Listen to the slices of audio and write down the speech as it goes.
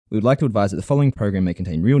We would like to advise that the following program may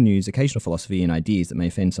contain real news, occasional philosophy, and ideas that may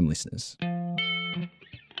offend some listeners.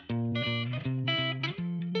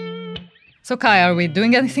 So Kai, are we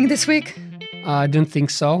doing anything this week? I don't think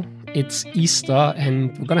so. It's Easter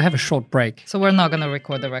and we're gonna have a short break. So we're not gonna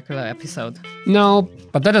record a regular episode? No,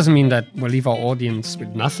 but that doesn't mean that we'll leave our audience with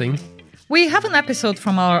nothing. We have an episode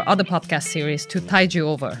from our other podcast series to tide you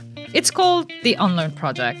over. It's called The Unlearned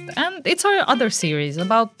Project, and it's our other series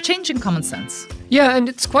about changing common sense. Yeah, and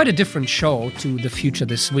it's quite a different show to The Future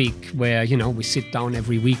This Week, where, we sit down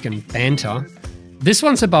every week and banter. This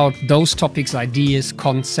one's about those topics, ideas,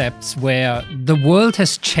 concepts, where the world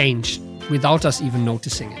has changed without us even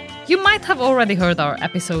noticing it. You might have already heard our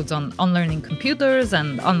episodes on unlearning computers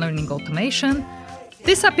and unlearning automation.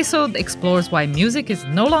 This episode explores why music is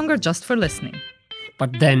no longer just for listening.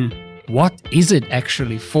 But then, what is it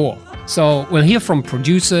actually for? So we'll hear from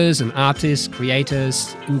producers and artists,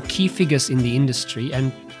 creators, and key figures in the industry,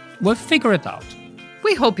 and we'll figure it out.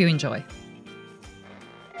 We hope you enjoy.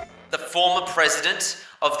 The former president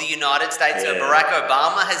of the United States, Barack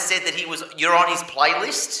Obama, has said that you're on his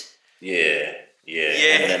playlist. Yeah.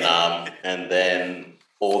 And then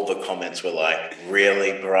all the comments were like,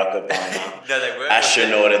 really, Barack Obama? No, they weren't.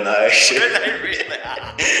 Astronaut in the ocean. They really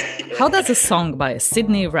are. How does a song by a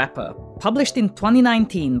Sydney rapper, published in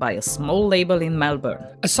 2019 by a small label in Melbourne,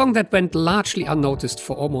 A song that went largely unnoticed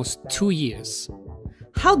for almost 2 years.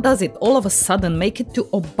 how does it all of a sudden make it to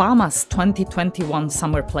Obama's 2021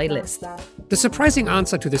 summer playlist? The surprising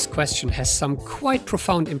answer to this question has some quite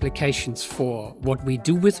profound implications for what we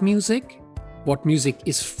do with music, what music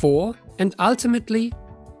is for, and ultimately,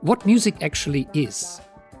 what music actually is.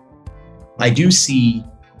 I do see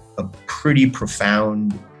a pretty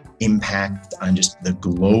profound impact on just the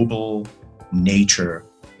global nature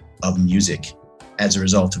of music as a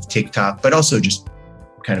result of TikTok, but also just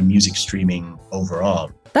kind of music streaming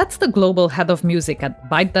overall. That's the global head of music at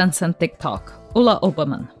ByteDance and TikTok, Ulla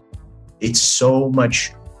Oberman. It's so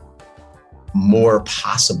much more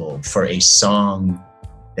possible for a song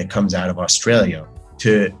that comes out of Australia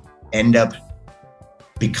to end up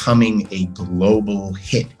becoming a global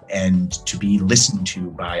hit and to be listened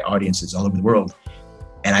to by audiences all over the world.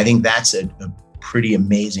 And I think that's a pretty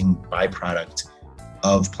amazing byproduct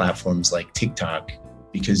of platforms like TikTok,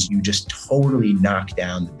 because you just totally knock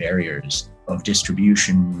down the barriers of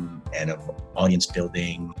distribution and of audience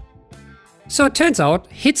building. So it turns out,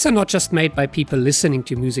 hits are not just made by people listening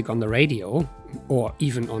to music on the radio or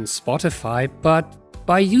even on Spotify, but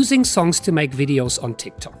by using songs to make videos on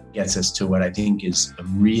TikTok. Gets us to what I think is a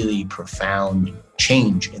really profound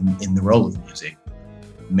change in the role of music.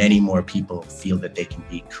 Many more people feel that they can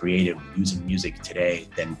be creative using music today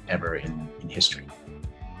than ever in history.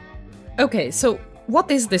 Okay, so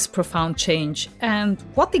what is this profound change and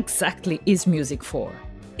what exactly is music for?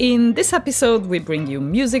 In this episode, we bring you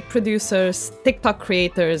music producers, TikTok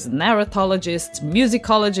creators, narratologists,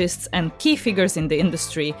 musicologists, and key figures in the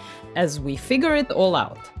industry as we figure it all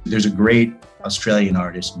out. There's a great Australian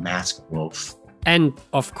artist, Mask Wolf. And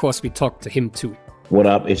of course, we talked to him too. What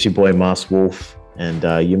up? It's your boy Mask Wolf, and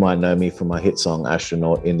you might know me from my hit song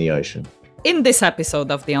Astronaut in the Ocean. In this episode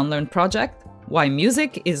of The Unlearned Project, why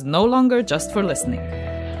music is no longer just for listening.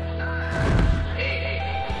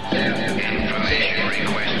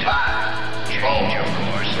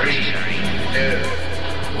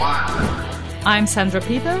 I'm Sandra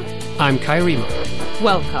Peter. I'm Kyrie.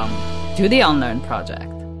 Welcome to The Unlearned Project.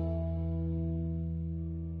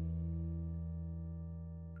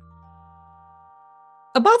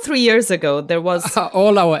 About 3 years ago, there was...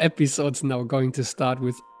 All our episodes now going to start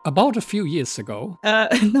with about a few years ago.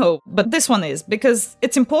 No, but this one is, because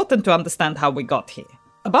it's important to understand how we got here.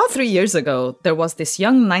 About 3 years ago, there was this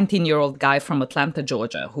young 19-year-old guy from Atlanta,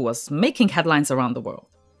 Georgia, who was making headlines around the world.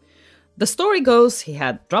 The story goes he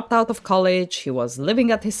had dropped out of college, he was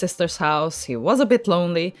living at his sister's house, he was a bit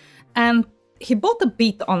lonely, and he bought a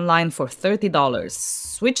beat online for $30,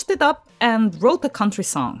 switched it up, and wrote a country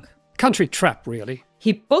song. Country trap, really.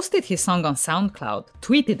 He posted his song on SoundCloud,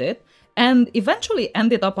 tweeted it, and eventually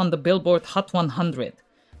ended up on the Billboard Hot 100.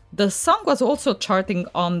 The song was also charting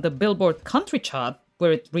on the Billboard Country chart,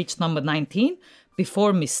 where it reached number 19,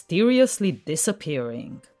 before mysteriously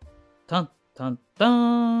disappearing. Dun, dun,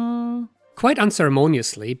 dun. Quite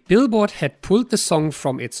unceremoniously, Billboard had pulled the song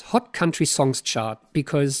from its Hot Country Songs chart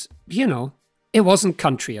because, it wasn't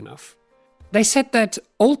country enough. They said that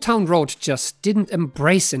Old Town Road just didn't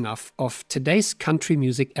embrace enough of today's country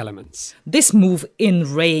music elements. This move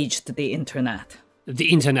enraged the internet.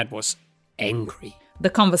 The internet was angry. The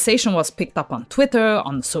conversation was picked up on Twitter,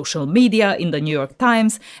 on social media, in the New York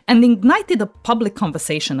Times, and ignited a public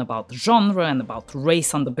conversation about genre and about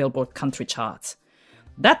race on the Billboard country charts.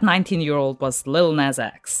 That 19-year-old was Lil Nas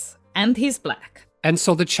X, and he's black. And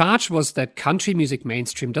so the charge was that country music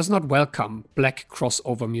mainstream does not welcome black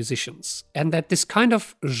crossover musicians, and that this kind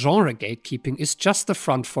of genre gatekeeping is just the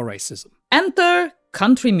front for racism. Enter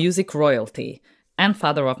country music royalty, and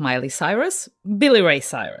father of Miley Cyrus, Billy Ray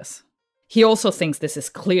Cyrus. He also thinks this is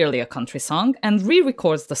clearly a country song and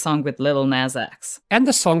re-records the song with Lil Nas X. And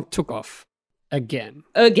the song took off. Again.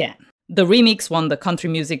 The remix won the Country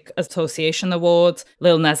Music Association Awards,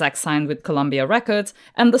 Lil Nas X signed with Columbia Records,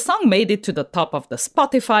 and the song made it to the top of the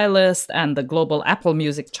Spotify list and the global Apple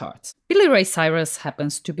Music charts. Billy Ray Cyrus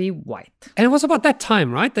happens to be white. And it was about that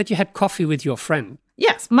time, right, that you had coffee with your friend?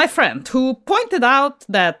 Yes, my friend, who pointed out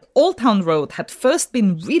that Old Town Road had first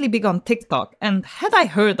been really big on TikTok, and had I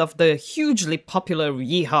heard of the hugely popular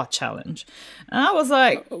Yeehaw Challenge? And I was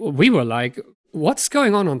like... We were like, what's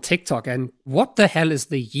going on TikTok, and what the hell is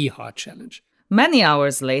the Yeehaw Challenge? Many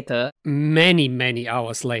hours later,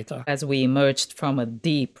 as we emerged from a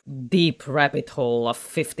deep, deep rabbit hole of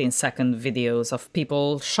 15-second videos of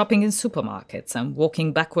people shopping in supermarkets and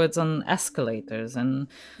walking backwards on escalators and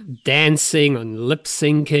dancing and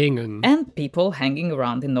lip-syncing and people hanging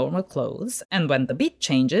around in normal clothes, and when the beat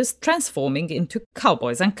changes, transforming into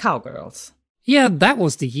cowboys and cowgirls. Yeah, that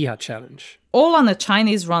was the Yeehaw Challenge. All on a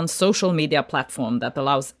Chinese-run social media platform that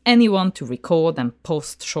allows anyone to record and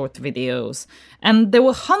post short videos. And there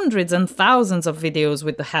were hundreds and thousands of videos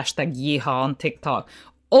with the hashtag Yeehaw on TikTok,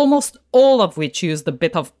 almost all of which used a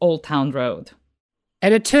bit of Old Town Road.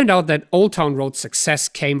 And it turned out that Old Town Road's success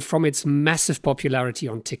came from its massive popularity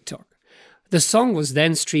on TikTok. The song was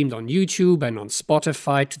then streamed on YouTube and on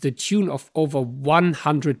Spotify to the tune of over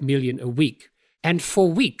 100 million a week. And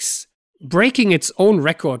for weeks, breaking its own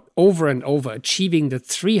record over and over, achieving the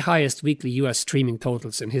 3 highest weekly US streaming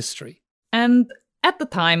totals in history. And at the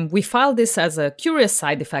time, we filed this as a curious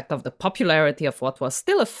side effect of the popularity of what was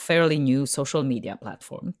still a fairly new social media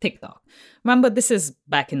platform, TikTok. Remember, this is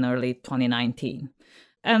back in early 2019.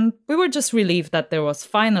 And we were just relieved that there was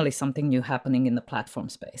finally something new happening in the platform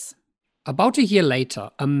space. About a year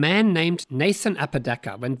later, a man named Nathan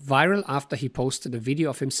Apodaca went viral after he posted a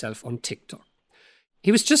video of himself on TikTok.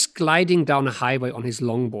 He was just gliding down a highway on his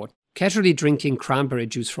longboard, casually drinking cranberry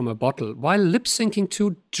juice from a bottle while lip-syncing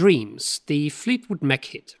to Dreams, the Fleetwood Mac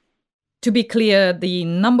hit. To be clear, the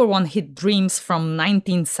number one hit Dreams from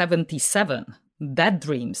 1977, that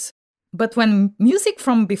Dreams. But when music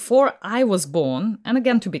from before I was born, and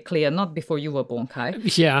again to be clear, not before you were born, Kai.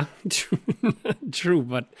 Yeah, true,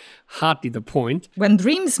 but hardly the point. When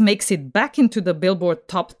Dreams makes it back into the Billboard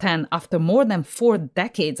Top 10 after more than 4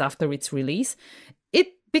 decades after its release, it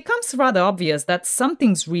becomes rather obvious that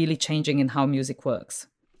something's really changing in how music works.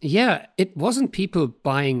 Yeah, it wasn't people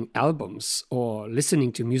buying albums or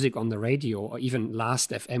listening to music on the radio or even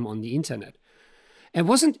Last.fm on the internet. It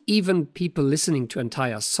wasn't even people listening to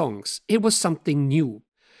entire songs. It was something new.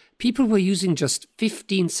 People were using just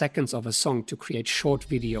 15 seconds of a song to create short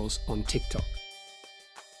videos on TikTok.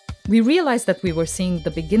 We realized that we were seeing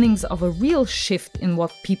the beginnings of a real shift in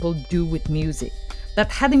what people do with music that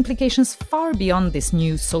had implications far beyond this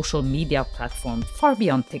new social media platform, far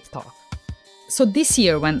beyond TikTok. So this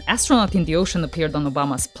year, when Astronaut in the Ocean appeared on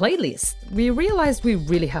Obama's playlist, we realized we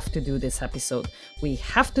really have to do this episode. We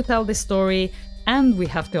have to tell this story, and we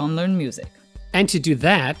have to unlearn music. And to do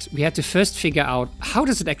that, we had to first figure out, how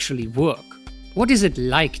does it actually work? What is it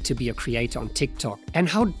like to be a creator on TikTok? And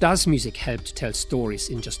how does music help to tell stories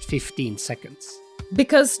in just 15 seconds?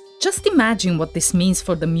 Because just imagine what this means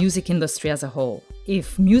for the music industry as a whole.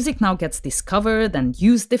 If music now gets discovered and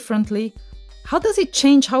used differently, how does it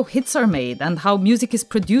change how hits are made and how music is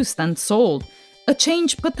produced and sold? A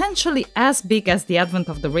change potentially as big as the advent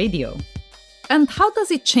of the radio. And how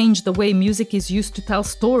does it change the way music is used to tell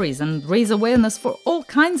stories and raise awareness for all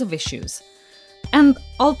kinds of issues? And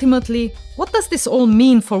ultimately, what does this all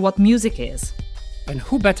mean for what music is? And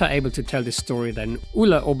who better able to tell this story than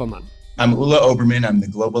Ulla Obermann? I'm Ulla Obermann. I'm the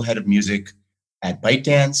global head of music at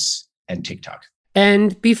ByteDance and TikTok.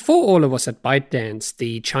 And before Ulla was at ByteDance,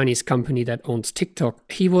 the Chinese company that owns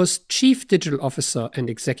TikTok, he was Chief Digital Officer and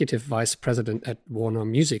Executive Vice President at Warner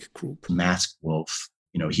Music Group. Masked Wolf,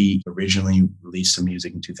 he originally released some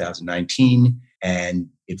music in 2019 and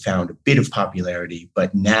it found a bit of popularity,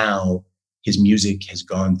 but now his music has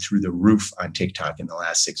gone through the roof on TikTok in the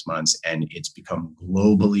last 6 months and it's become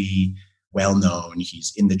globally well-known.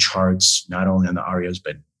 He's in the charts, not only on the Arios,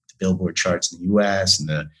 but the Billboard charts in the US and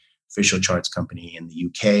the official charts company in the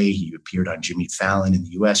UK. He appeared on Jimmy Fallon in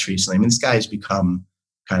the US recently. I mean, this guy has become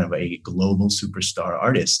kind of a global superstar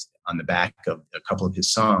artist on the back of a couple of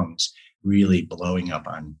his songs really blowing up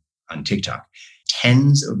on TikTok.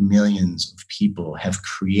 Tens of millions of people have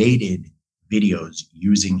created videos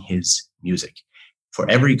using his music. For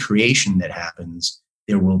every creation that happens,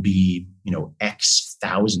 there will be, X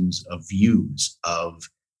thousands of views of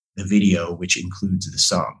the video, which includes the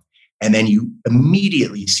song. And then you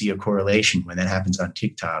immediately see a correlation when that happens on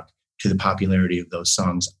TikTok to the popularity of those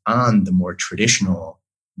songs on the more traditional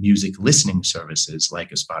music listening services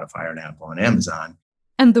like a Spotify or an Apple and Amazon.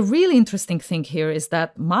 And the really interesting thing here is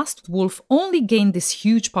that Masked Wolf only gained this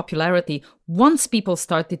huge popularity once people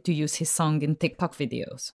started to use his song in TikTok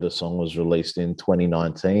videos. The song was released in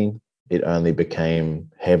 2019. It only became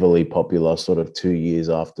heavily popular sort of 2 years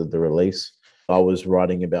after the release. I was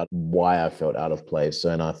writing about why I felt out of place.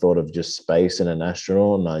 And I thought of just space and an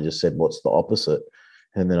astronaut, and I just said, what's the opposite?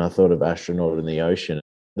 And then I thought of astronaut in the ocean.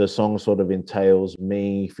 The song sort of entails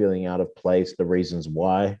me feeling out of place, the reasons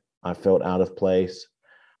why I felt out of place.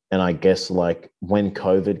 And I guess like when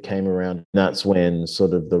COVID came around, that's when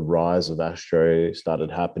sort of the rise of Astro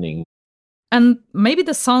started happening. And maybe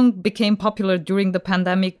the song became popular during the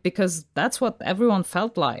pandemic because that's what everyone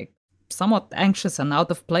felt like. Somewhat anxious and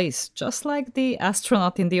out of place, just like the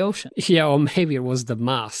astronaut in the ocean. Yeah, or maybe it was the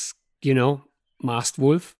mask, Masked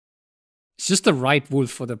Wolf. It's just the right wolf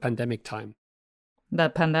for the pandemic time.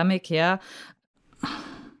 That pandemic, yeah.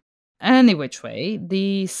 Any which way,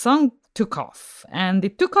 the song took off. And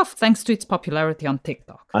it took off thanks to its popularity on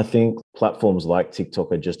TikTok. I think platforms like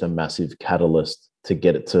TikTok are just a massive catalyst to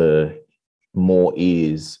get it to more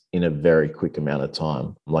ears in a very quick amount of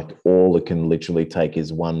time. Like all it can literally take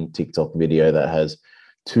is one TikTok video that has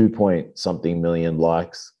 2-point-something million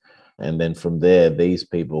likes. And then from there, these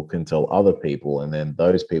people can tell other people, and then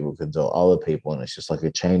those people can tell other people. And it's just like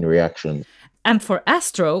a chain reaction. And for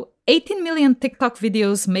Astro, 18 million TikTok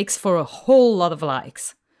videos makes for a whole lot of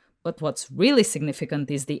likes. But what's really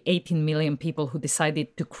significant is the 18 million people who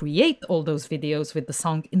decided to create all those videos with the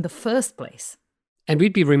song in the first place. And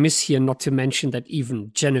we'd be remiss here not to mention that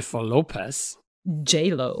even Jennifer Lopez,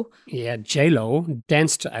 J-Lo. Yeah, J-Lo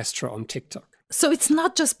danced to Astro on TikTok. So it's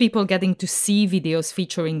not just people getting to see videos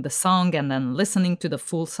featuring the song and then listening to the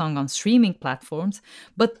full song on streaming platforms,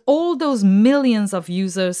 but all those millions of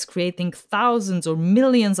users creating thousands or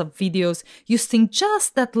millions of videos using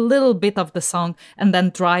just that little bit of the song and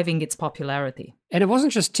then driving its popularity. And it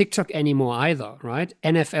wasn't just TikTok anymore either, right?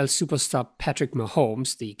 NFL superstar Patrick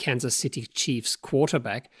Mahomes, the Kansas City Chiefs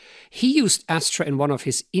quarterback, he used Astro in one of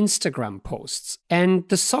his Instagram posts. And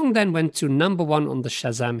the song then went to #1 on the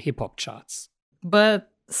Shazam hip-hop charts. But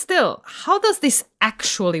still, how does this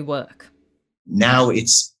actually work? Now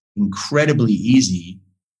it's incredibly easy,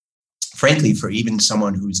 frankly, for even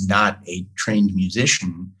someone who's not a trained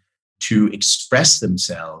musician to express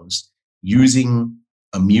themselves using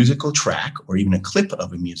a musical track or even a clip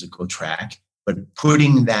of a musical track, but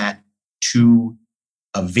putting that to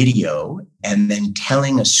a video and then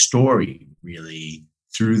telling a story really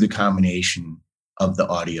through the combination of the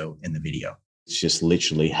audio and the video. It's just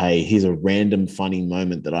literally, hey, here's a random funny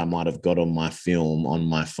moment that I might have got on my film, on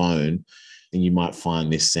my phone, and you might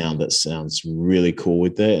find this sound that sounds really cool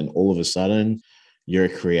with it. And all of a sudden, you're a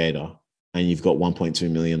creator and you've got 1.2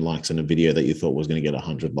 million likes on a video that you thought was going to get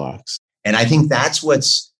 100 likes. And I think that's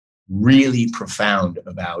what's really profound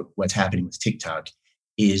about what's happening with TikTok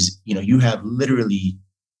is, you have literally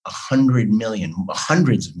 100 million,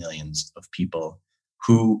 hundreds of millions of people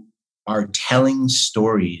who are telling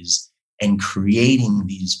stories and creating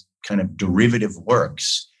these kind of derivative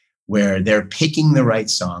works where they're picking the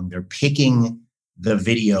right song, they're picking the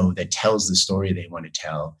video that tells the story they want to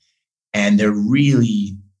tell, and they're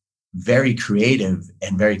really very creative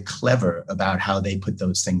and very clever about how they put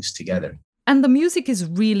those things together. And the music is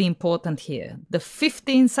really important here. The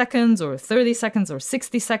 15 seconds or 30 seconds or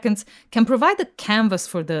 60 seconds can provide a canvas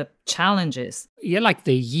for the challenges. Yeah, like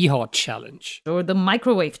the Yeehaw challenge. Or the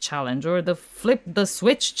microwave challenge, or the flip the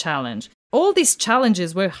switch challenge. All these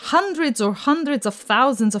challenges where hundreds of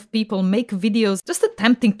thousands of people make videos just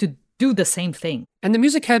attempting to do the same thing. And the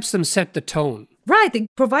music helps them set the tone. Right, it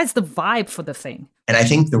provides the vibe for the thing. And I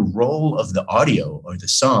think the role of the audio or the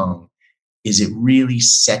song is it really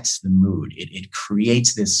sets the mood. It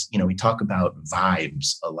creates this, we talk about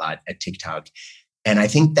vibes a lot at TikTok. And I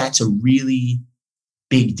think that's a really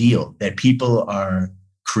big deal that people are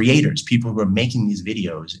creators, people who are making these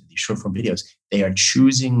videos, these short form videos, they are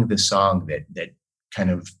choosing the song that kind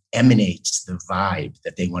of emanates the vibe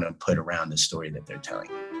that they want to put around the story that they're telling.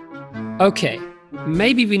 Okay,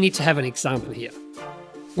 maybe we need to have an example here.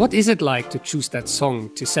 What is it like to choose that song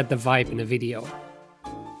to set the vibe in a video?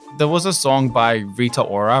 There was a song by Rita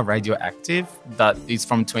Ora, Radioactive, that is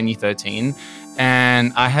from 2013.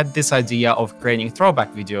 And I had this idea of creating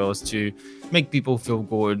throwback videos to make people feel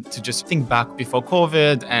good, to just think back before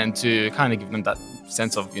COVID and to kind of give them that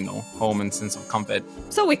sense of, home and sense of comfort.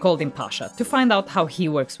 So we called him Pasha to find out how he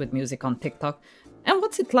works with music on TikTok and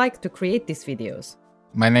what's it like to create these videos.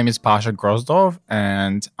 My name is Pasha Grosdorf,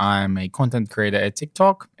 and I'm a content creator at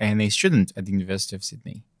TikTok and a student at the University of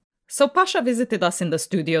Sydney. So Pasha visited us in the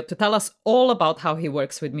studio to tell us all about how he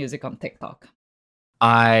works with music on TikTok.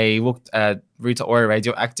 I looked at Rita Ora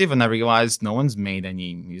Radioactive and I realized no one's made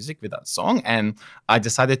any music with that song. And I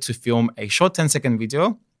decided to film a short 10-second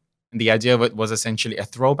video. The idea of it was essentially a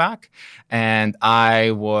throwback. And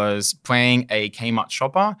I was playing a Kmart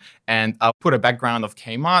shopper and I put a background of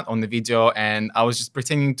Kmart on the video and I was just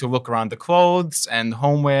pretending to look around the clothes and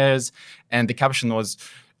homewares. And the caption was,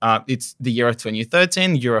 it's the year of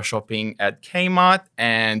 2013, you're shopping at Kmart,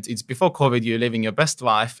 and it's before COVID, you're living your best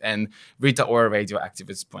life, and Rita Ora Radioactive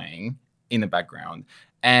is playing in the background.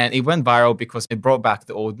 And it went viral because it brought back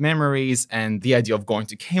the old memories and the idea of going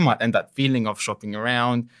to Kmart and that feeling of shopping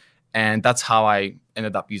around. And that's how I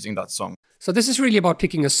ended up using that song. So this is really about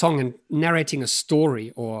picking a song and narrating a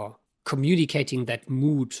story or communicating that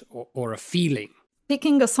mood or a feeling.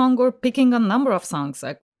 Picking a song or picking a number of songs.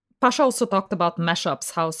 Pasha also talked about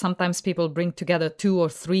mashups, how sometimes people bring together 2 or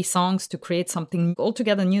 3 songs to create something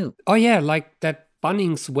altogether new. Oh yeah, like that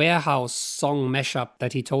Bunnings Warehouse song mashup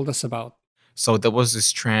that he told us about. So there was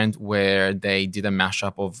this trend where they did a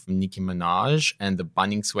mashup of Nicki Minaj and the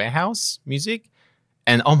Bunnings Warehouse music.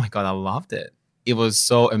 And oh my God, I loved it. It was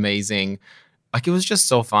so amazing. Like, it was just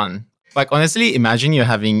so fun. Like, honestly, imagine you're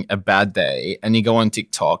having a bad day and you go on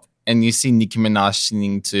TikTok and you see Nicki Minaj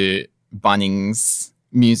singing to Bunnings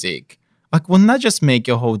music. Like, wouldn't that just make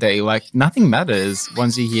your whole day? Like, nothing matters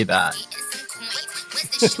once you hear that.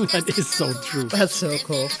 That is so true. That's so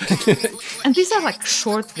cool. And these are like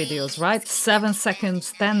short videos, right? 7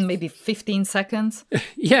 seconds, 10, maybe 15 seconds.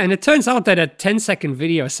 Yeah, and it turns out that a 10-second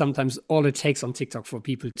video is sometimes all it takes on TikTok for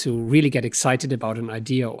people to really get excited about an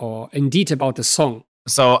idea or indeed about a song.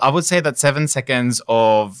 So I would say that 7 seconds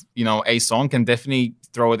of, a song can definitely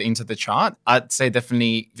throw it into the chart. I'd say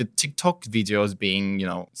definitely the TikTok videos being,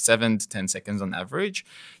 7 to 10 seconds on average,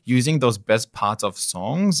 using those best parts of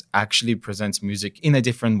songs actually presents music in a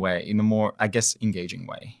different way, in a more, engaging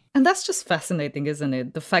way. And that's just fascinating, isn't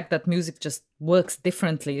it? The fact that music just works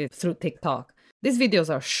differently through TikTok. These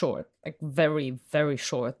videos are short, like very, very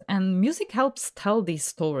short. And music helps tell these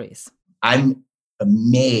stories. I'm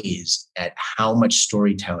amazed at how much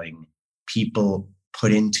storytelling people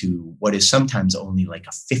put into what is sometimes only like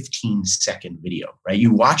a 15-second video, right?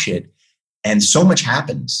 You watch it and so much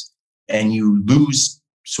happens and you lose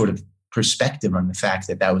sort of perspective on the fact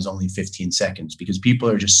that that was only 15 seconds because people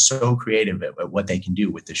are just so creative at what they can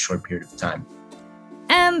do with this short period of time.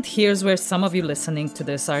 And here's where some of you listening to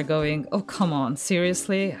this are going, oh, come on,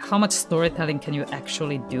 seriously? How much storytelling can you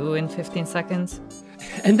actually do in 15 seconds?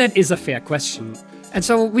 And that is a fair question. And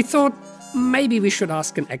so we thought maybe we should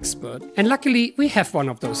ask an expert. And luckily, we have one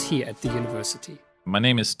of those here at the university. My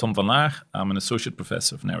name is Tom van Laar. I'm an associate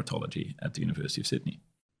professor of narratology at the University of Sydney.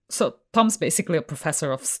 So Tom's basically a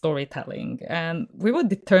professor of storytelling. And we were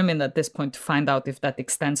determined at this point to find out if that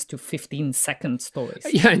extends to 15-second stories.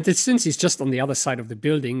 Yeah, and since he's just on the other side of the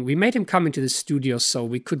building, we made him come into the studio so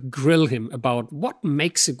we could grill him about what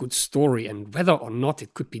makes a good story and whether or not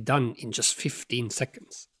it could be done in just 15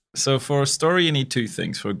 seconds. So for a story, you need 2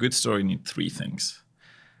 things. For a good story, you need 3 things.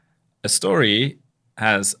 A story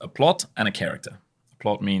has a plot and a character. A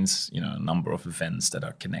plot means, a number of events that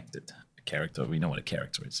are connected. A character, we know what a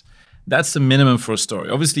character is. That's the minimum for a story.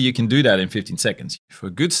 Obviously, you can do that in 15 seconds. For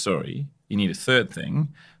a good story, you need a third thing,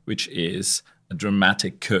 which is a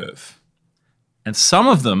dramatic curve. And some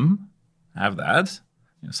of them have that.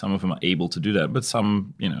 Some of them are able to do that, but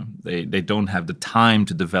some, they don't have the time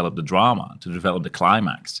to develop the drama, to develop the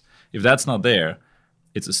climax. If that's not there,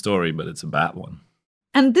 it's a story, but it's a bad one.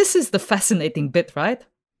 And this is the fascinating bit, right?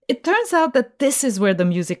 It turns out that this is where the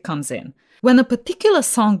music comes in. When a particular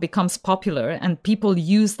song becomes popular and people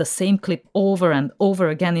use the same clip over and over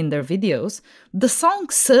again in their videos, the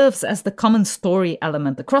song serves as the common story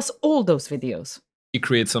element across all those videos. You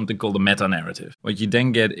create something called a meta-narrative. What you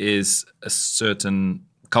then get is a certain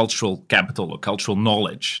cultural capital or cultural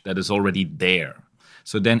knowledge that is already there.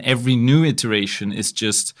 So then every new iteration is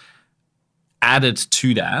just added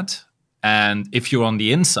to that. And if you're on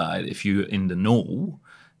the inside, if you're in the know,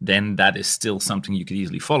 then that is still something you could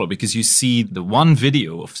easily follow, because you see the one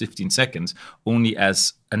video of 15 seconds only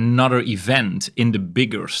as another event in the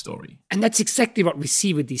bigger story. And that's exactly what we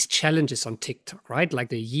see with these challenges on TikTok, right? Like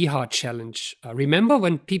the Yeehaw challenge. Remember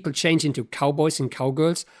when people change into cowboys and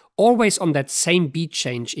cowgirls, always on that same beat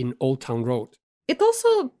change in Old Town Road? It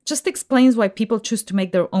also just explains why people choose to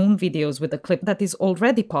make their own videos with a clip that is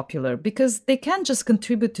already popular, because they can just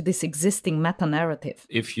contribute to this existing meta-narrative.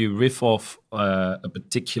 If you riff off a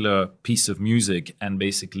particular piece of music and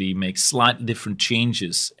basically make slightly different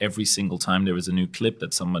changes every single time there is a new clip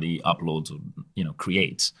that somebody uploads or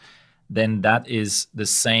creates, then that is the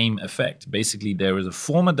same effect. Basically, there is a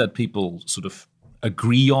format that people sort of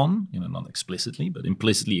agree on, not explicitly, but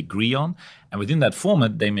implicitly agree on. And within that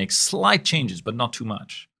format, they make slight changes, but not too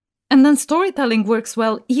much. And then storytelling works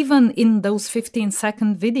well even in those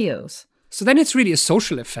 15-second videos. So then it's really a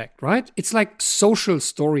social effect, right? It's like social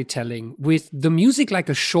storytelling with the music like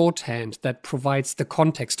a shorthand that provides the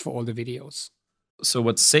context for all the videos. So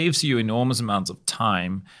what saves you enormous amounts of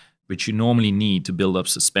time, which you normally need to build up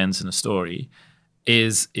suspense in a story,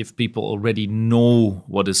 is if people already know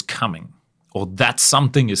what is coming, or that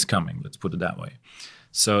something is coming, let's put it that way.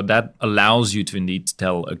 So that allows you to indeed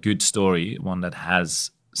tell a good story, one that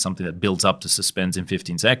has something that builds up the suspense in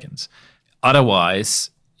 15 seconds. Otherwise,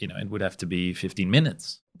 it would have to be 15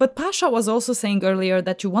 minutes. But Pasha was also saying earlier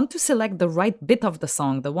that you want to select the right bit of the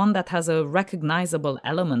song, the one that has a recognizable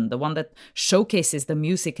element, the one that showcases the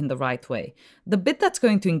music in the right way, the bit that's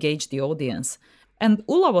going to engage the audience. And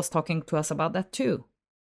Ulla was talking to us about that too.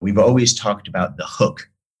 We've always talked about the hook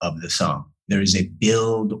of the song. There is a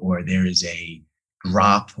build, or there is a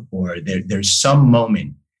drop, or there's some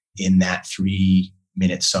moment in that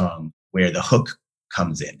 3-minute song where the hook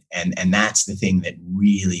comes in. And that's the thing that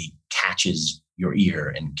really catches your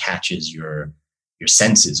ear and catches your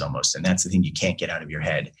senses almost. And that's the thing you can't get out of your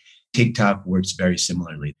head. TikTok works very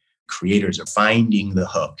similarly. Creators are finding the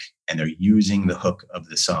hook and they're using the hook of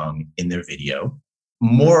the song in their video.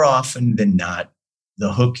 More often than not,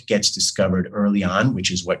 the hook gets discovered early on,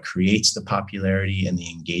 which is what creates the popularity and the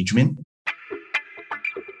engagement.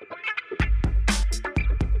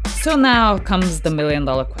 So now comes the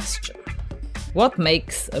 $1,000,000 question. What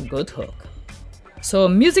makes a good hook? So a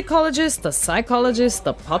musicologist, a psychologist,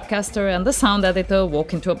 a podcaster, and a sound editor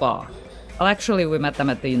walk into a bar. Well, actually, we met them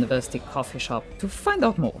at the university coffee shop to find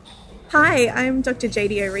out more. Hi, I'm Dr.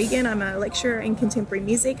 JD O'Regan. I'm a lecturer in contemporary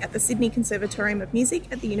music at the Sydney Conservatorium of Music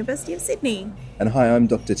at the University of Sydney. And hi, I'm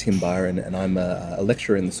Dr. Tim Byron, and I'm a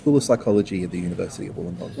lecturer in the School of Psychology at the University of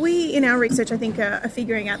Wollongong. We, in our research, I think, are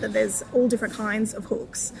figuring out that there's all different kinds of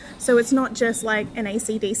hooks. So it's not just like an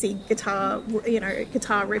AC/DC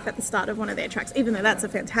guitar riff at the start of one of their tracks, even though that's a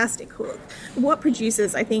fantastic hook. What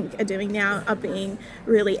producers, I think, are doing now are being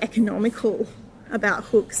really economical about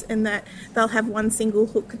hooks, and that they'll have one single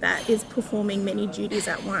hook that is performing many duties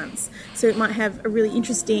at once. So it might have a really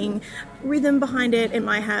interesting rhythm behind it. It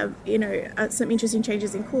might have, some interesting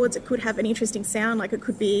changes in chords. It could have an interesting sound, like it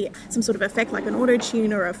could be some sort of effect like an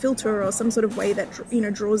auto-tune or a filter or some sort of way that,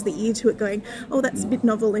 draws the ear to it going, oh, that's a bit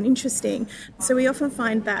novel and interesting. So we often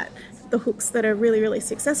find that the hooks that are really, really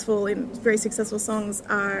successful in very successful songs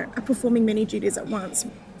are performing many duties at once.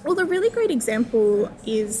 Well, the really great example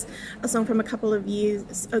is a song from a couple of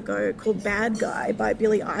years ago called Bad Guy by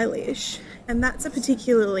Billie Eilish. And that's a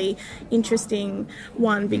particularly interesting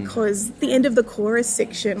one because the end of the chorus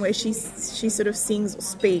section where she sort of sings or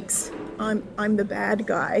speaks, I'm the bad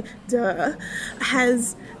guy, duh,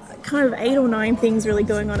 has kind of 8 or 9 things really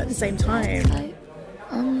going on at the same time.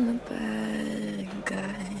 I'm the bad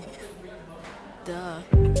guy, duh.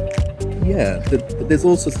 Yeah, there's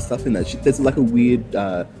all sorts of stuff in that. There's like a weird,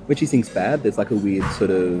 when she sings bad, there's like a weird sort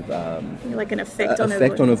of... like an effect on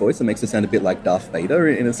her voice that makes her sound a bit like Darth Vader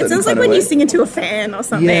in a certain kind of way. It sounds like when you sing into a fan or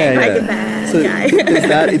something, like a bad guy. There's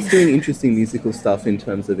that. It's doing interesting musical stuff in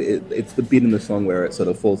terms of it's the bit in the song where it sort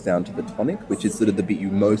of falls down to the tonic, which is sort of the bit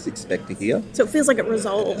you most expect to hear. So it feels like it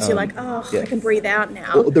resolves. You're like, I can breathe out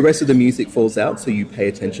now. Well, the rest of the music falls out, so you pay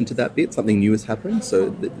attention to that bit. Something new has happened,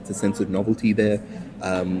 so it's a sense of novelty there.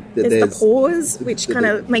 There's the pause, which kind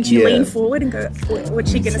of makes you lean forward and go,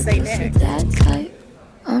 what's she going to say next?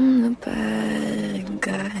 I'm the bad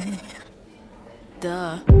guy.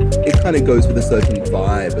 Duh. It kind of goes with a certain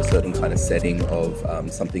vibe, a certain kind of setting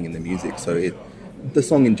of something in the music. So the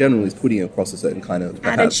song in general is putting across a certain kind of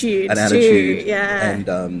attitude, and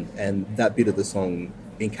that bit of the song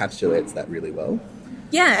encapsulates that really well.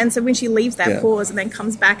 Yeah, and so when she leaves that pause and then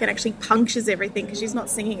comes back and actually punctures everything because she's not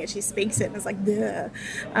singing it, she speaks it, and it's like,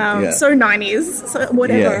 so 90s, so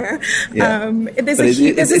whatever. There's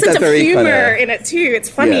a sense of humor in it too. It's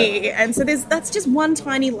funny, and so that's just one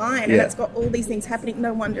tiny line, and it's got all these things happening.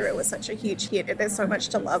 No wonder it was such a huge hit. There's so much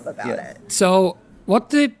to love about it. So what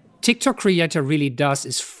the TikTok creator really does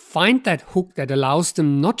is find that hook that allows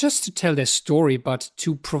them not just to tell their story, but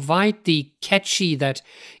to provide the catchy, that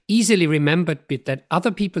easily remembered bit that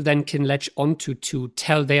other people then can latch onto to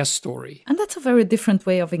tell their story. And that's a very different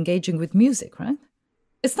way of engaging with music, right?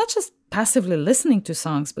 It's not just passively listening to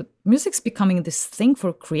songs, but music's becoming this thing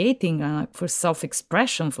for creating, for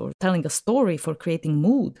self-expression, for telling a story, for creating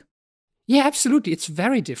mood. Yeah, absolutely. It's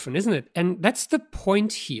very different, isn't it? And that's the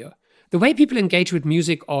point here. The way people engage with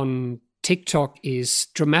music on TikTok is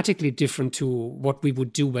dramatically different to what we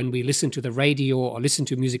would do when we listen to the radio or listen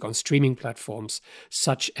to music on streaming platforms,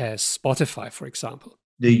 such as Spotify, for example.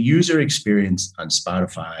 The user experience on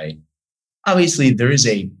Spotify, obviously there is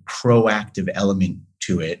a proactive element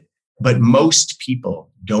to it, but most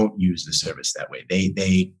people don't use the service that way.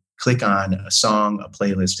 They click on a song, a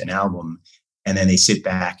playlist, an album, and then they sit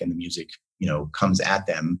back and the music, comes at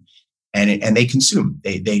them, and they consume.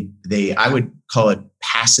 They I would call it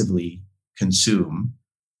passively consume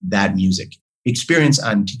that music. Experience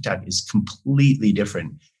on TikTok is completely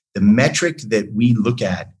different. The metric that we look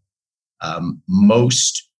at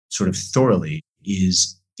most sort of thoroughly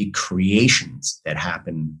is the creations that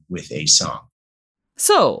happen with a song.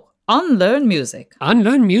 So, unlearn music.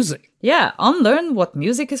 Unlearn music. Yeah, unlearn what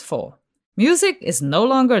music is for. Music is no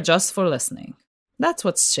longer just for listening. That's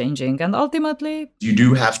what's changing, and ultimately, you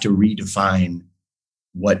do have to redefine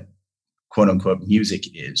what quote unquote music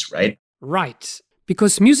is, right? Right,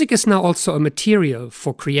 because music is now also a material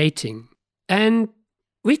for creating, and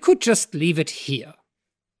we could just leave it here.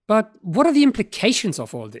 But what are the implications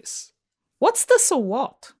of all this? What's the so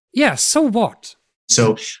what? Yeah, so what?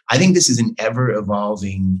 So I think this is an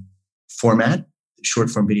ever-evolving format,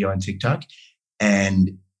 short-form video on TikTok,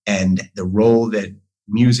 and the role that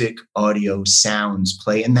music, audio, sounds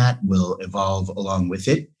play in that will evolve along with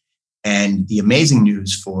it. And the amazing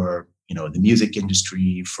news for the music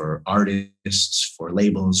industry, for artists, for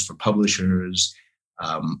labels, for publishers,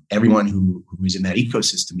 everyone who is in that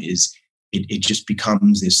ecosystem is it just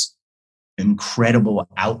becomes this incredible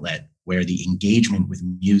outlet where the engagement with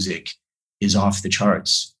music is off the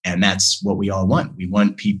charts. And that's what we all want. We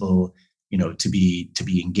want people, to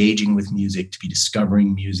be engaging with music, to be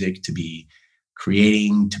discovering music, to be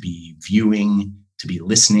creating, to be viewing, to be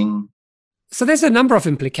listening. So there's a number of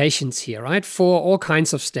implications here, right? For all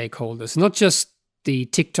kinds of stakeholders, not just the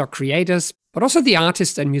TikTok creators, but also the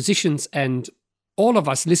artists and musicians and all of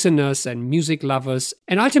us listeners and music lovers,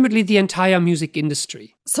 and ultimately the entire music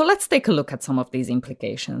industry. So let's take a look at some of these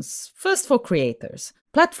implications. First, for creators.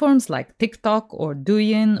 Platforms like TikTok or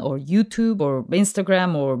Douyin or YouTube or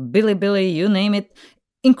Instagram or Bilibili, you name it,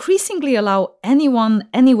 increasingly allow anyone,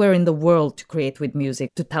 anywhere in the world to create with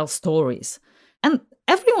music, to tell stories. And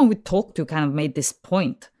everyone we talked to kind of made this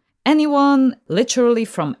point. Anyone, literally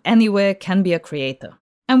from anywhere, can be a creator.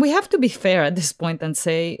 And we have to be fair at this point and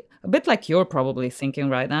say, a bit like you're probably thinking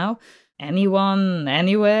right now, anyone,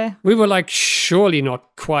 anywhere? We were like, surely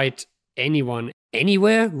not quite anyone,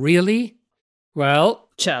 anywhere, really? Well,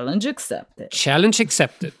 challenge accepted. Challenge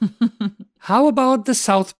accepted. How about the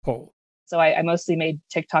South Pole? So I mostly made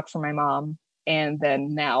TikTok for my mom, and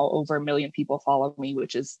then now over 1 million people follow me,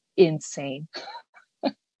 which is insane.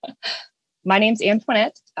 My name's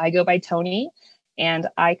Antoinette. I go by Tony, and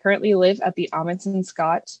I currently live at the Amundsen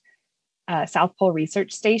Scott South Pole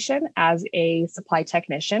Research Station as a supply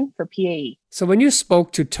technician for PAE. So when you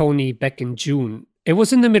spoke to Tony back in June, it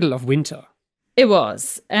was in the middle of winter. It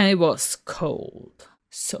was, and it was cold.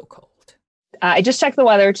 So cold. I just checked the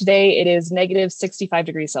weather. Today it is negative 65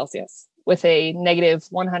 degrees Celsius with a negative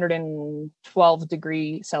 112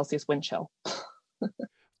 degree Celsius wind chill.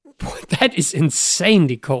 That is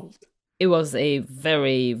insanely cold. It was a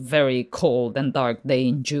very, very cold and dark day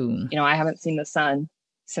in June. I haven't seen the sun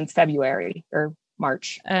since February or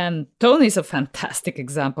March. And Tony's a fantastic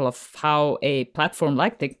example of how a platform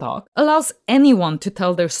like TikTok allows anyone to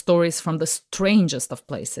tell their stories from the strangest of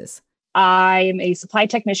places. I'm a supply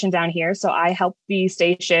technician down here, so I help the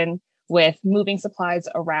station with moving supplies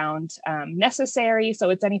around necessary.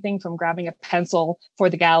 So it's anything from grabbing a pencil for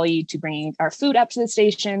the galley to bringing our food up to the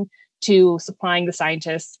station to supplying the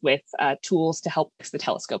scientists with tools to help fix the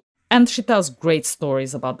telescope. And she tells great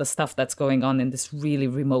stories about the stuff that's going on in this really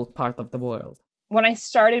remote part of the world. When I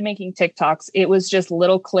started making TikToks, it was just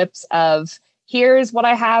little clips of, here's what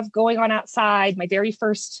I have going on outside, my very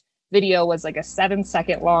first video was like a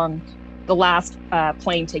 7-second long, the last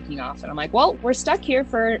plane taking off. And I'm like, well, we're stuck here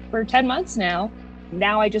for 10 months now.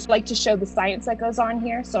 Now I just like to show the science that goes on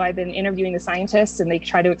here. So I've been interviewing the scientists and they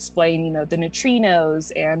try to explain, the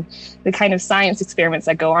neutrinos and the kind of science experiments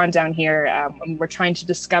that go on down here. And we're trying to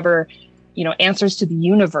discover, answers to the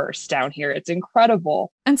universe down here. It's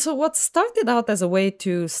incredible. And so what started out as a way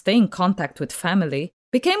to stay in contact with family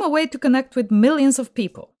became a way to connect with millions of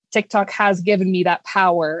people. TikTok has given me that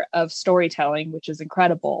power of storytelling, which is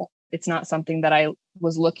incredible. It's not something that I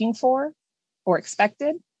was looking for or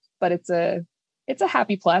expected, but it's a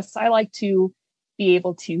happy plus. I like to be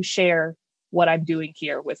able to share what I'm doing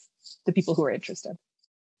here with the people who are interested.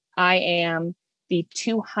 I am the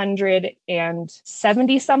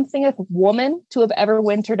 270-something woman to have ever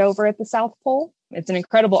wintered over at the South Pole. It's an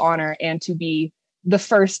incredible honor, and to be the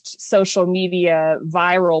first social media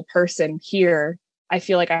viral person here, I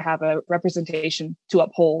feel like I have a representation to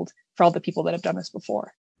uphold for all the people that have done this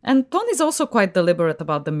before. And Toni's also quite deliberate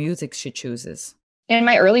about the music she chooses. In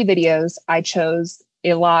my early videos, I chose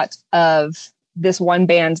a lot of this one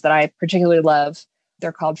band that I particularly love.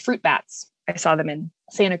 They're called Fruit Bats. I saw them in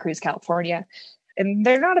Santa Cruz, California. And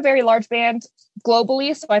they're not a very large band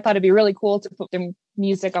globally, so I thought it'd be really cool to put their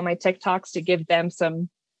music on my TikToks to give them some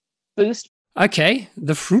boost. Okay,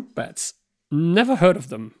 the Fruit Bats. Never heard of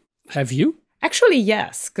them. Have you? Actually,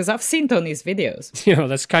 yes, because I've seen Toni's videos.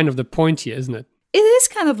 That's kind of the point here, isn't it? It is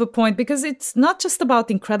kind of a point because it's not just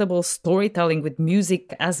about incredible storytelling with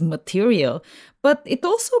music as material, but it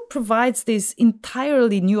also provides these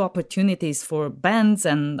entirely new opportunities for bands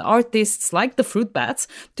and artists like the Fruit Bats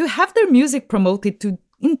to have their music promoted to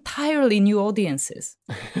entirely new audiences.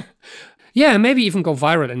 Yeah, maybe even go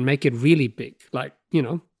viral and make it really big, like,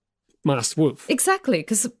 Masked Wolf. Exactly,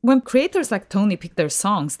 because when creators like Toni pick their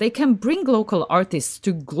songs, they can bring local artists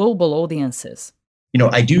to global audiences.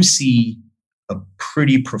 I do see a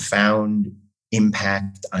pretty profound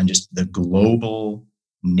impact on just the global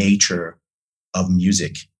nature of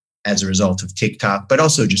music as a result of TikTok, but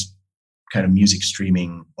also just kind of music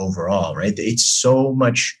streaming overall, right? It's so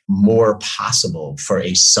much more possible for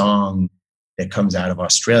a song that comes out of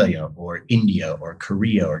Australia or India or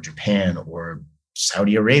Korea or Japan or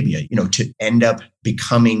Saudi Arabia, to end up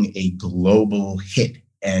becoming a global hit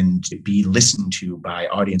and be listened to by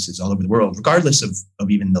audiences all over the world, regardless of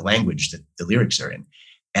even the language that the lyrics are in.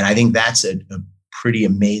 And I think that's a pretty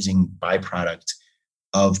amazing byproduct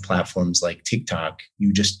of platforms like TikTok.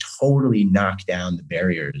 You just totally knock down the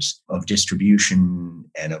barriers of distribution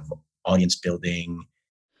and of audience building.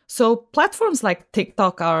 So platforms like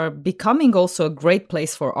TikTok are becoming also a great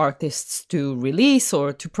place for artists to release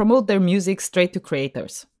or to promote their music straight to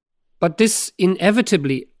creators. But this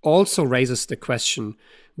inevitably also raises the question,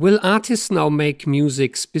 will artists now make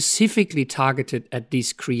music specifically targeted at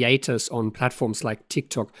these creators on platforms like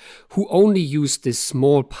TikTok who only use this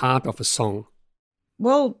small part of a song?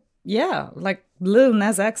 Well, yeah, like Lil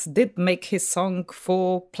Nas X did make his song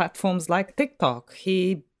for platforms like TikTok.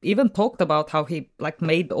 He even talked about how he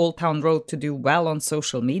made Old Town Road to do well on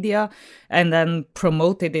social media and then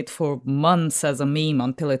promoted it for months as a meme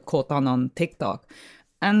until it caught on TikTok.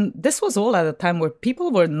 And this was all at a time where people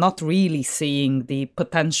were not really seeing the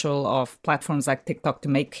potential of platforms like TikTok to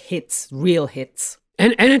make hits, real hits.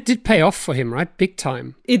 And it did pay off for him, right? Big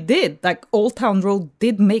time. It did. Old Town Road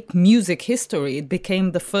did make music history. It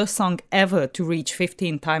became the first song ever to reach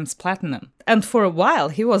 15 times platinum. And for a while,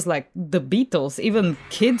 he was like the Beatles. Even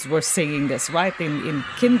kids were singing this, right, in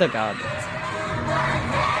kindergartens.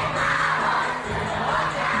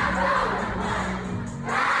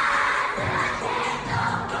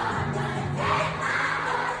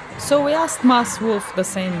 So we asked Masked Wolf the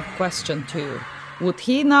same question too. Would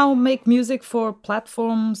he now make music for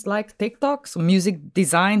platforms like TikTok? So music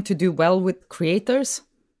designed to do well with creators?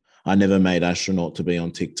 I never made Astronaut to be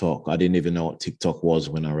on TikTok. I didn't even know what TikTok was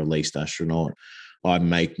when I released Astronaut. I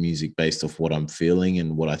make music based off what I'm feeling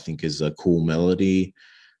and what I think is a cool melody.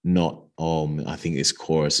 Not, I think this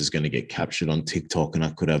chorus is going to get captured on TikTok and I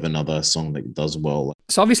could have another song that does well.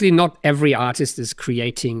 So obviously not every artist is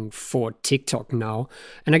creating for TikTok now.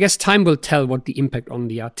 And I guess time will tell what the impact on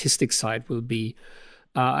the artistic side will be.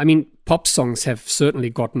 Pop songs have certainly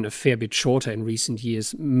gotten a fair bit shorter in recent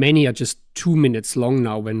years. Many are just 2 minutes long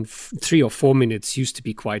now, when 3 or 4 minutes used to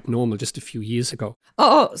be quite normal just a few years ago.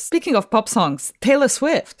 Oh, speaking of pop songs, Taylor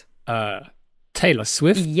Swift. Taylor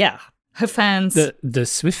Swift? Yeah. Her fans, the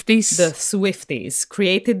Swifties,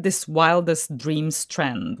 created this Wildest Dreams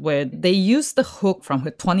trend where they used the hook from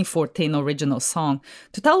her 2014 original song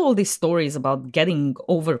to tell all these stories about getting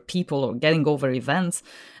over people or getting over events.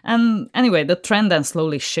 And anyway, the trend then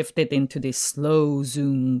slowly shifted into this slow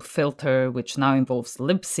zoom filter, which now involves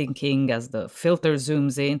lip syncing as the filter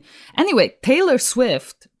zooms in. Anyway, Taylor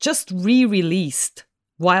Swift just re-released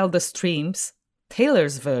Wildest Dreams,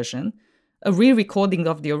 Taylor's version, a re-recording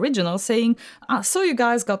of the original, saying, so you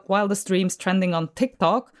guys got Wildest Dreams trending on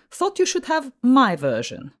TikTok, thought you should have my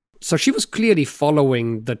version. So she was clearly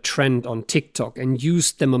following the trend on TikTok and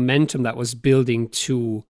used the momentum that was building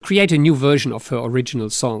to create a new version of her original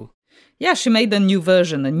song. Yeah, she made a new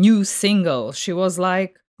version, a new single. She was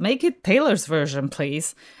like, make it Taylor's version,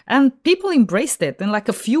 please. And people embraced it. In like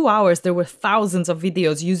a few hours, there were thousands of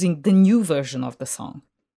videos using the new version of the song.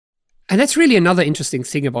 And that's really another interesting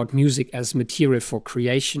thing about music as material for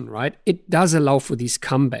creation, right? It does allow for these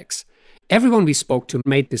comebacks. Everyone we spoke to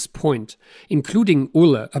made this point, including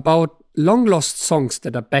Ulla, about long-lost songs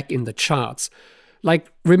that are back in the charts.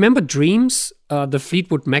 Like, remember Dreams, the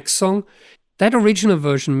Fleetwood Mac song? That original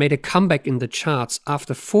version made a comeback in the charts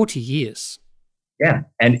after 40 years. Yeah,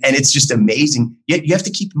 and it's just amazing. Yet you have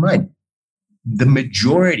to keep in mind, the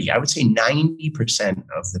majority, I would say 90%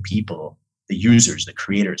 of the people, the users, the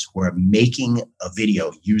creators who are making a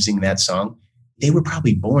video using that song, they were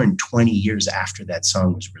probably born 20 years after that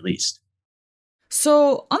song was released.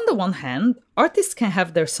 So on the one hand, artists can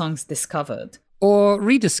have their songs discovered. Or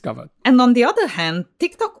rediscovered. And on the other hand,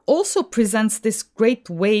 TikTok also presents this great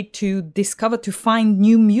way to discover, to find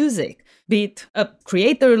new music. Be it a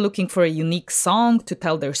creator looking for a unique song to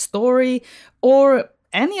tell their story, or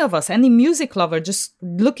any of us, any music lover just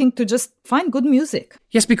looking to just find good music.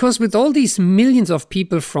 Yes, because with all these millions of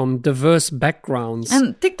people from diverse backgrounds.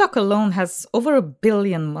 And TikTok alone has over 1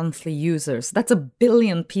 billion monthly users. That's 1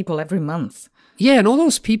 billion people every month. Yeah, and all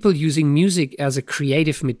those people using music as a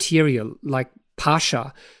creative material, like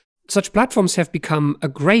Pasha. Such platforms have become a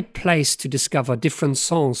great place to discover different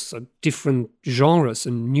songs, different genres,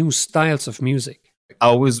 and new styles of music. I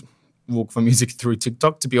always look for music through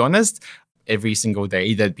TikTok, to be honest. Every single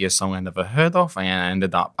day, there'd be a song I never heard of, and I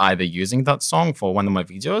ended up either using that song for one of my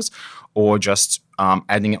videos or just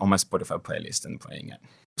adding it on my Spotify playlist and playing it.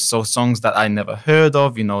 So songs that I never heard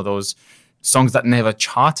of, those songs that never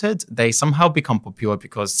charted, they somehow become popular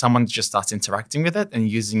because someone just starts interacting with it and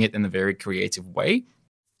using it in a very creative way.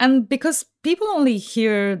 And because people only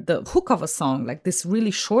hear the hook of a song, like this really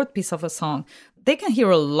short piece of a song, they can hear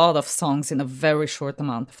a lot of songs in a very short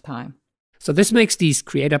amount of time. So this makes these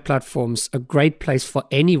creator platforms a great place for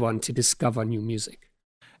anyone to discover new music.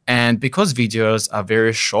 And because videos are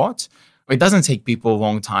very short, it doesn't take people a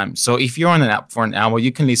long time. So if you're on an app for an hour,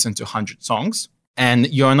 you can listen to 100 songs.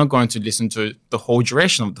 And you're not going to listen to the whole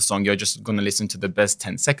duration of the song. You're just going to listen to the best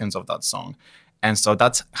 10 seconds of that song. And so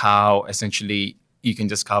that's how essentially you can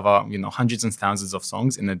discover, hundreds and thousands of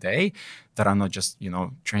songs in a day that are not just,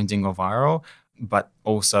 trending or viral, but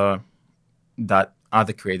also that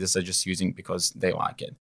other creators are just using because they like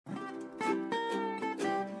it.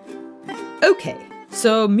 Okay,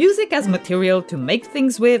 so music as material to make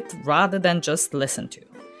things with rather than just listen to.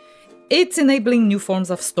 It's enabling new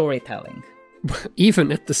forms of storytelling.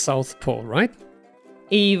 Even at the South Pole, right?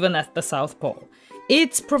 Even at the South Pole.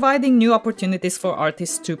 It's providing new opportunities for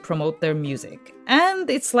artists to promote their music. And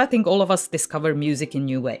it's letting all of us discover music in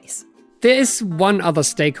new ways. There is one other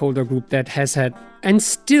stakeholder group that has had and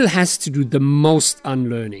still has to do the most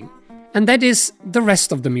unlearning. And that is the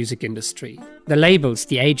rest of the music industry. The labels,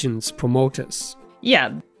 the agents, promoters.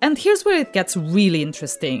 Yeah, and here's where it gets really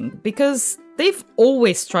interesting, because they've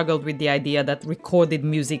always struggled with the idea that recorded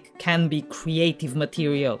music can be creative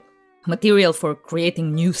material for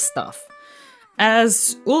creating new stuff.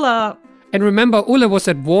 As Ulla... And remember, Ulla was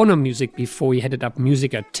at Warner Music before he headed up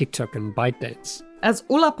music at TikTok and ByteDance. As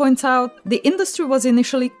Ulla points out, the industry was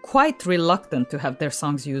initially quite reluctant to have their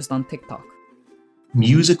songs used on TikTok.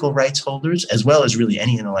 Musical rights holders, as well as really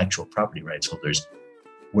any intellectual property rights holders,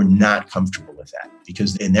 were not comfortable with that,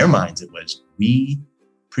 because in their minds it was, we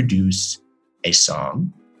produce a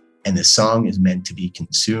song and the song is meant to be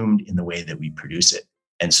consumed in the way that we produce it.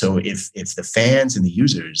 And so if the fans and the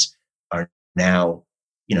users are now,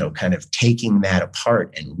 kind of taking that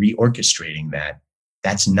apart and reorchestrating that,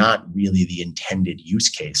 that's not really the intended use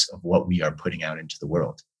case of what we are putting out into the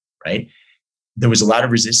world, right? There was a lot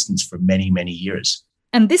of resistance for many, many years.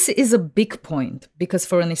 And this is a big point, because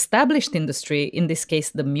for an established industry, in this case,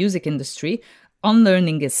 the music industry,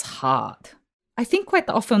 unlearning is hard. I think quite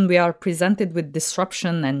often we are presented with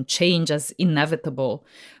disruption and change as inevitable.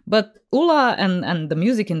 But Ulla and the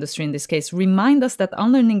music industry in this case remind us that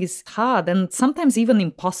unlearning is hard and sometimes even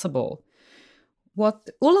impossible. What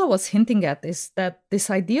Ulla was hinting at is that this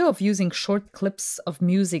idea of using short clips of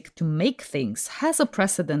music to make things has a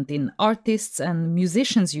precedent in artists and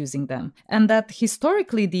musicians using them, and that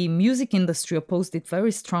historically the music industry opposed it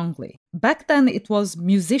very strongly. Back then, it was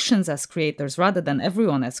musicians as creators rather than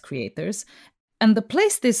everyone as creators, and the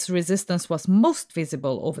place this resistance was most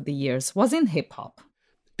visible over the years was in hip-hop.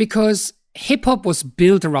 Because hip-hop was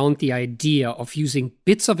built around the idea of using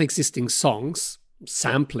bits of existing songs,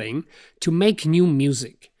 sampling, to make new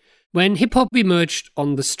music. When hip-hop emerged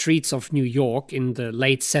on the streets of New York in the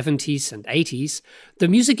late 70s and 80s, the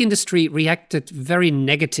music industry reacted very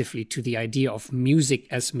negatively to the idea of music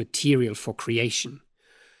as material for creation.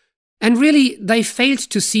 And really, they failed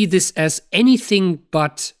to see this as anything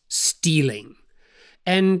but stealing.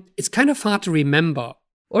 And it's kind of hard to remember.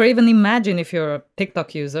 Or even imagine if you're a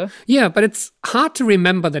TikTok user. Yeah, but it's hard to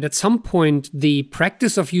remember that at some point the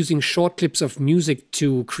practice of using short clips of music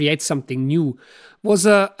to create something new was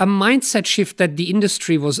a mindset shift that the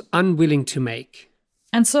industry was unwilling to make.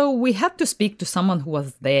 And so we had to speak to someone who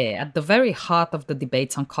was there at the very heart of the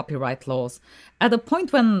debates on copyright laws, at a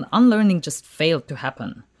point when unlearning just failed to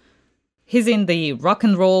happen. He's in the Rock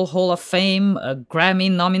and Roll Hall of Fame, a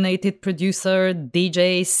Grammy-nominated producer,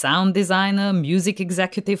 DJ, sound designer, music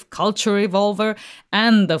executive, culture evolver,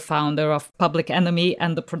 and the founder of Public Enemy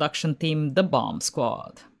and the production team, The Bomb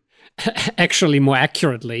Squad. Actually, more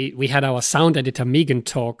accurately, we had our sound editor, Megan,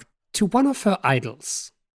 talk to one of her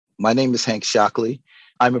idols. My name is Hank Shockley.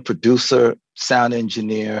 I'm a producer, sound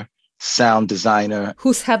engineer, sound designer.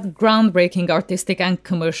 Who's had groundbreaking artistic and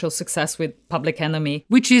commercial success with Public Enemy.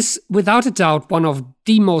 Which is, without a doubt, one of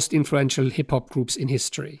the most influential hip-hop groups in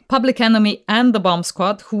history. Public Enemy and The Bomb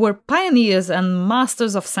Squad, who were pioneers and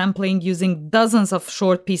masters of sampling, using dozens of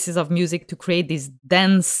short pieces of music to create these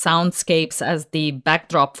dense soundscapes as the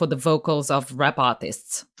backdrop for the vocals of rap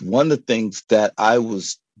artists. One of the things that I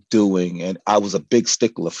was doing, and I was a big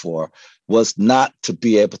stickler for, was not to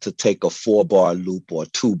be able to take a 4-bar loop or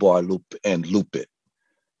 2-bar loop and loop it.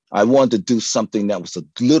 I wanted to do something that was a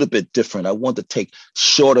little bit different. I wanted to take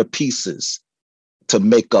shorter pieces to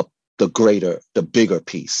make up the bigger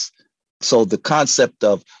piece. So the concept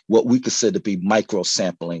of what we consider to be micro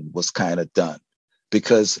sampling was kind of done,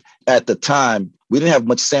 because at the time we didn't have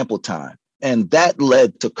much sample time. And that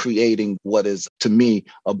led to creating what is, to me,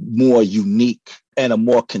 a more unique and a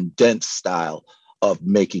more condensed style of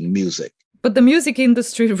making music. But the music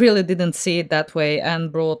industry really didn't see it that way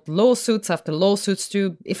and brought lawsuits after lawsuits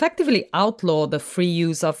to effectively outlaw the free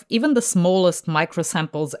use of even the smallest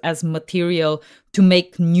microsamples as material to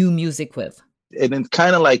make new music with. And it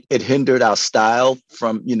kind of like it hindered our style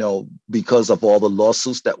from, because of all the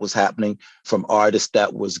lawsuits that was happening from artists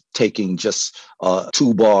that was taking just a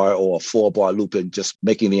 2-bar or a 4-bar loop and just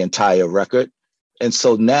making the entire record. And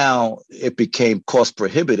so now it became cost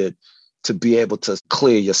prohibitive to be able to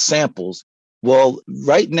clear your samples. Well,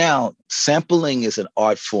 right now, sampling is an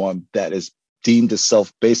art form that is deemed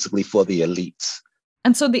itself basically for the elites.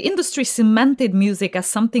 And so the industry cemented music as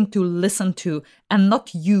something to listen to and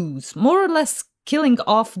not use, more or less killing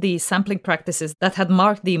off the sampling practices that had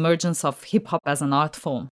marked the emergence of hip-hop as an art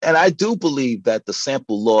form. And I do believe that the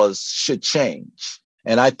sample laws should change.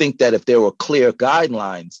 And I think that if there were clear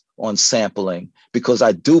guidelines on sampling, because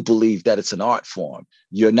I do believe that it's an art form,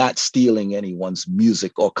 you're not stealing anyone's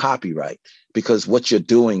music or copyright, because what you're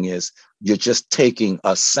doing is you're just taking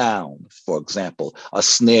a sound, for example, a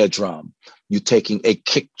snare drum, you're taking a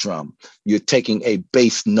kick drum, you're taking a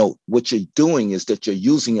bass note. What you're doing is that you're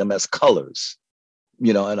using them as colors,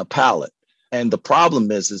 in a palette. And the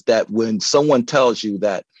problem is that when someone tells you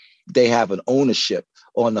that they have an ownership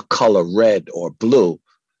on the color red or blue,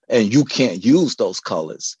 and you can't use those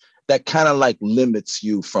colors, that kind of like limits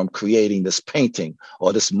you from creating this painting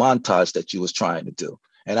or this montage that you was trying to do.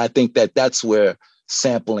 And I think that that's where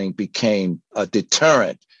sampling became a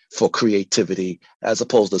deterrent for creativity, as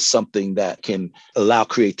opposed to something that can allow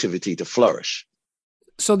creativity to flourish.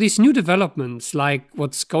 So these new developments, like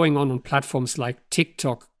what's going on platforms like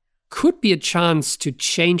TikTok, could be a chance to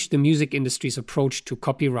change the music industry's approach to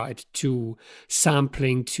copyright, to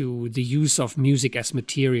sampling, to the use of music as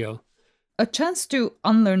material. A chance to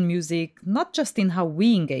unlearn music, not just in how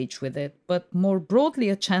we engage with it, but more broadly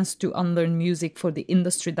a chance to unlearn music for the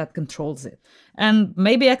industry that controls it. And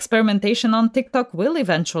maybe experimentation on TikTok will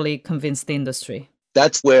eventually convince the industry.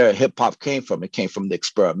 That's where hip hop came from. It came from the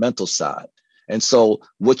experimental side. And so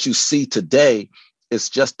what you see today is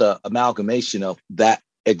just an amalgamation of that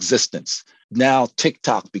existence. Now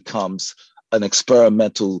TikTok becomes an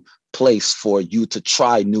experimental place for you to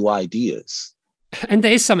try new ideas. And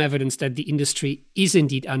there is some evidence that the industry is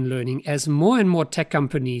indeed unlearning as more and more tech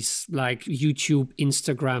companies like YouTube,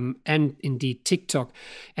 Instagram, and indeed TikTok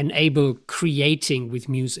enable creating with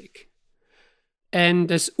music.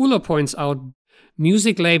 And as Ulla points out,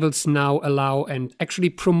 music labels now allow and actually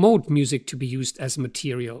promote music to be used as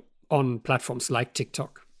material on platforms like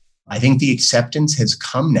TikTok. I think the acceptance has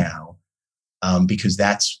come now because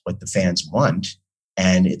that's what the fans want.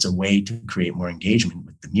 And it's a way to create more engagement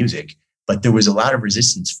with the music. But there was a lot of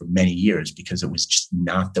resistance for many years because it was just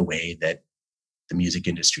not the way that the music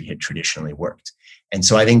industry had traditionally worked. And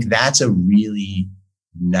so I think that's a really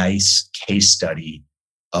nice case study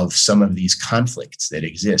of some of these conflicts that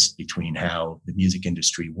exist between how the music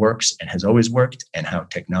industry works and has always worked and how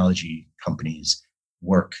technology companies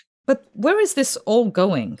work. But where is this all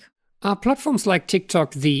going? Are platforms like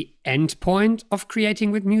TikTok the end point of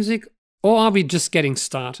creating with music, or are we just getting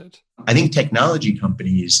started? I think technology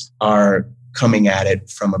companies are coming at it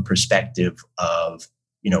from a perspective of,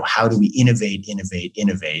 how do we innovate?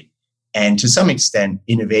 And to some extent,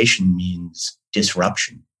 innovation means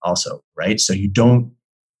disruption also, right? So you don't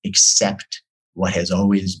accept what has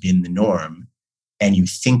always been the norm and you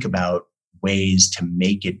think about ways to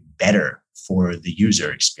make it better for the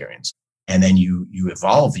user experience. And then you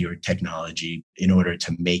evolve your technology in order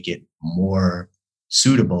to make it more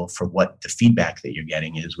suitable for what the feedback that you're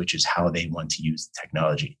getting is, which is how they want to use the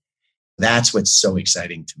technology. That's what's so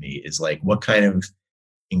exciting to me is like, what kind of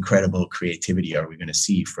incredible creativity are we going to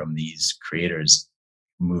see from these creators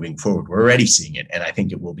moving forward? We're already seeing it, and I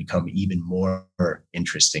think it will become even more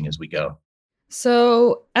interesting as we go.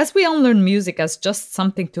 So, as we unlearn music as just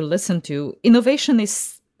something to listen to, innovation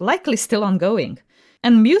is likely still ongoing.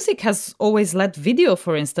 And music has always led video,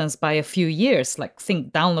 for instance, by a few years, like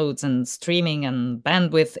think downloads and streaming and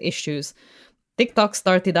bandwidth issues. TikTok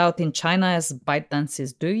started out in China as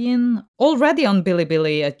ByteDance's Douyin. Already on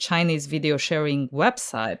Bilibili, a Chinese video sharing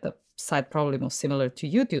website, a site probably most similar to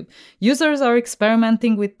YouTube, users are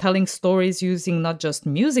experimenting with telling stories using not just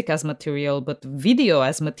music as material, but video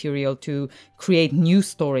as material to create new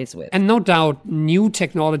stories with. And no doubt, new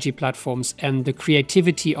technology platforms and the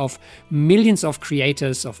creativity of millions of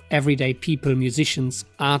creators, of everyday people, musicians,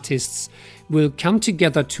 artists, will come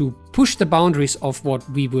together to push the boundaries of what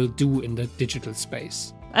we will do in the digital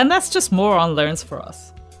space. And that's just more unlearns for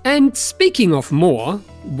us. And speaking of more,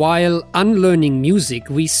 while unlearning music,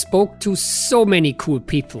 we spoke to so many cool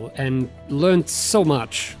people and learned so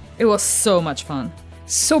much. It was so much fun.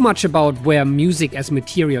 So much about where music as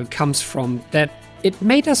material comes from that it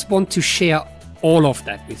made us want to share all of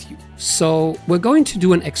that with you. So we're going to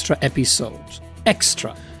do an extra episode.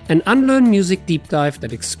 An Unlearn Music deep dive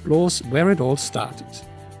that explores where it all started.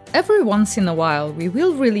 Every once in a while, we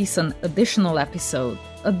will release an additional episode,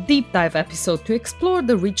 a deep dive episode to explore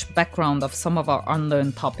the rich background of some of our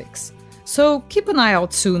unlearned topics. So keep an eye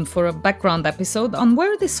out soon for a background episode on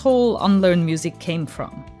where this whole unlearned music came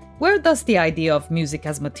from. Where does the idea of music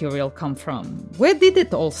as material come from? Where did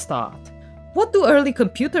it all start? What do early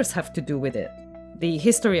computers have to do with it? The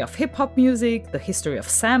history of hip-hop music, the history of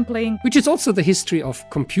sampling, which is also the history of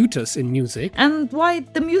computers in music, and why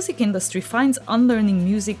the music industry finds unlearning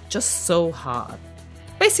music just so hard.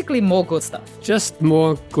 Basically, more good stuff. Just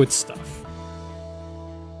more good stuff.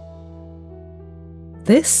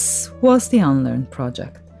 This was the Unlearn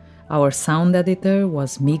Project. Our sound editor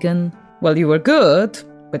was Megan. Well, you were good,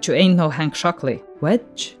 but you ain't no Hank Shockley.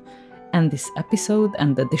 Wedge. And this episode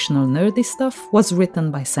and additional nerdy stuff was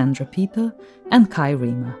written by Sandra Pita and Kai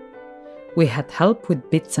Rima. We had help with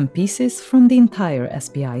bits and pieces from the entire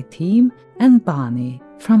SBI team and Barney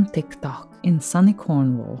from TikTok in sunny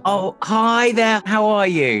Cornwall. Oh, hi there, how are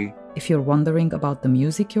you? If you're wondering about the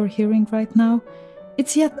music you're hearing right now,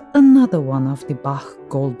 it's yet another one of the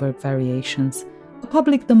Bach-Goldberg variations, a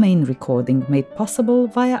public domain recording made possible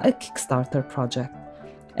via a Kickstarter project,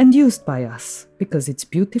 and used by us because it's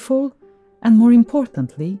beautiful and, more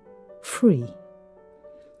importantly, free.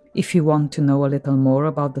 If you want to know a little more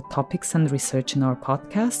about the topics and research in our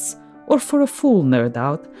podcasts, or for a full nerd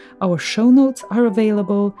out, our show notes are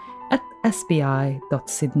available at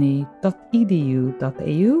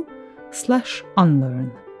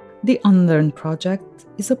sbi.sydney.edu.au/unlearn. The Unlearn Project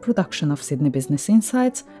is a production of Sydney Business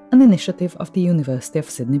Insights, an initiative of the University of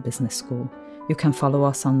Sydney Business School. You can follow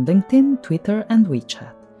us on LinkedIn, Twitter, and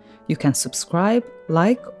WeChat. You can subscribe,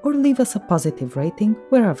 like, or leave us a positive rating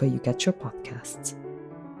wherever you get your podcasts.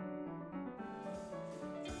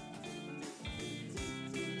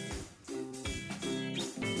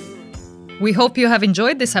 We hope you have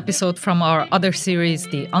enjoyed this episode from our other series,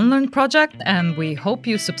 The Unlearn Project, and we hope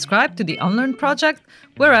you subscribe to The Unlearn Project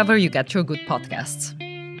wherever you get your good podcasts.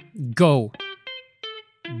 Go.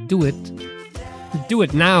 Do it. Do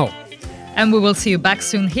it now. And we will see you back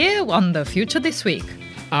soon here on The Future This Week.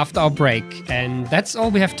 After our break. And that's all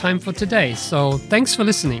we have time for today. So thanks for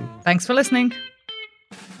listening. Thanks for listening.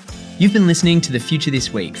 You've been listening to The Future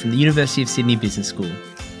This Week from the University of Sydney Business School.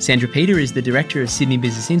 Sandra Peter is the Director of Sydney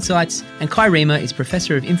Business Insights, and Kai Riemer is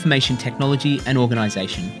Professor of Information Technology and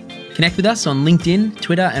Organisation. Connect with us on LinkedIn,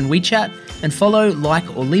 Twitter and WeChat, and follow,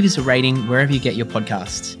 like or leave us a rating wherever you get your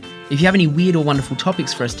podcasts. If you have any weird or wonderful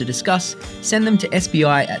topics for us to discuss, send them to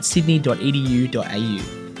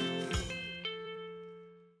sbi@sydney.edu.au.